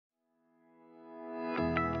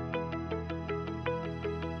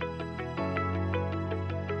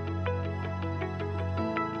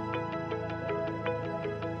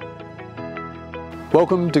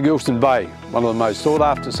Welcome to Geilston Bay, one of the most sought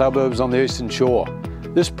after suburbs on the eastern shore.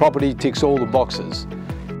 This property ticks all the boxes.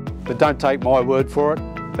 But don't take my word for it,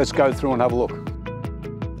 let's go through and have a look.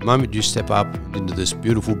 The moment you step up into this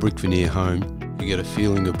beautiful brick veneer home, you get a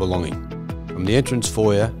feeling of belonging. From the entrance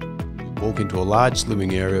foyer, you walk into a large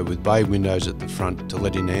living area with bay windows at the front to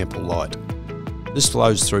let in ample light. This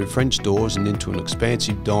flows through French doors and into an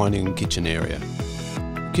expansive dining and kitchen area.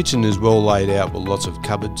 The kitchen is well laid out with lots of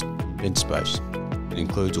cupboards and vent space. It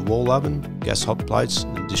includes a wall oven, gas hot plates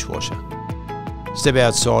and dishwasher. Step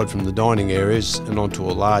outside from the dining areas and onto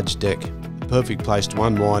a large deck, a perfect place to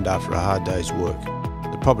unwind after a hard day's work.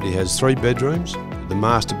 The property has 3 bedrooms, with the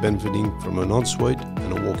master benefiting from an ensuite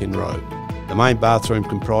and a walk-in robe. The main bathroom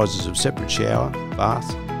comprises of separate shower, bath,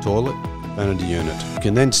 toilet, vanity unit. You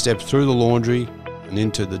can then step through the laundry and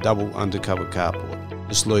into the double undercover carport.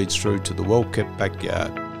 This leads through to the well-kept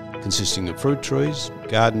backyard, consisting of fruit trees,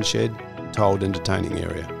 garden shed, tiled entertaining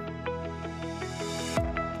area.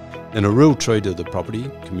 And a real treat of the property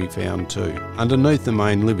can be found too. Underneath the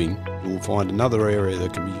main living, you will find another area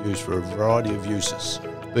that can be used for a variety of uses,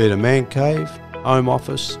 be it a man cave, home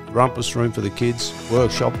office, rumpus room for the kids,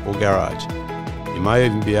 workshop or garage. You may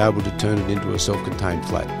even be able to turn it into a self-contained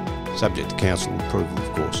flat, subject to council approval of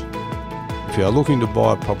course. If you are looking to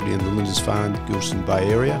buy a property in the Lindisfarne, Geilston Bay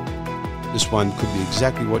area, this one could be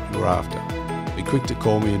exactly what you're after. Be quick to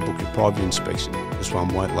call me and book your private inspection. This one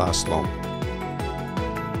won't last long.